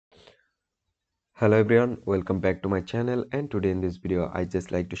Hello everyone, welcome back to my channel, and today in this video I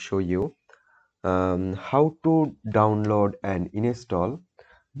just like to show you how to download and install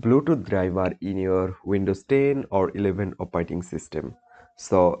Bluetooth driver in your Windows 10 or 11 operating system.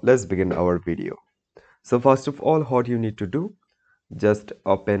 So let's begin our video. So first of all, what you need to do, just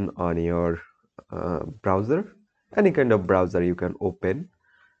open on your browser, any kind of browser you can open,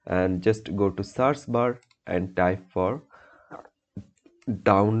 and just go to search bar and type for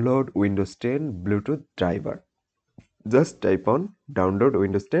download Windows 10 Bluetooth driver. Just type on download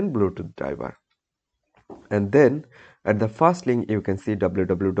Windows 10 Bluetooth driver, and then at the first link you can see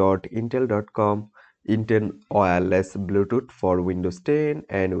www.intel.com Intel wireless Bluetooth for Windows 10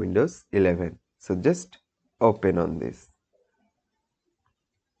 and Windows 11. So just open on this.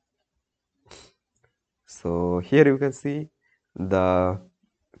 So here you can see the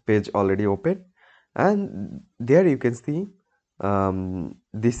page already open, and there you can see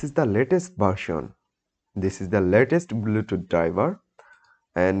this is the latest version. This is the latest Bluetooth driver,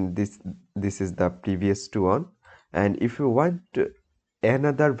 and this is the previous one. And if you want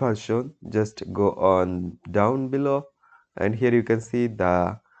another version, just go on down below, and here you can see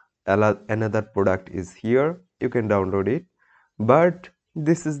the another product is here. You can download it, but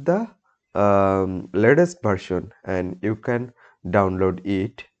this is the latest version and you can download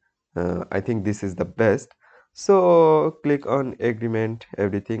it. I think this is the best. So click on agreement,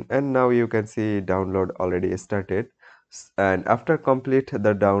 everything, and now you can see download already started. And after complete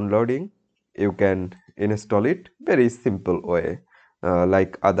the downloading, you can install it very simple way,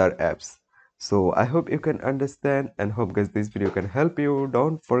 like other apps. So I hope you can understand, and hope guys this video can help you.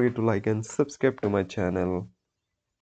 Don't forget to like and subscribe to my channel.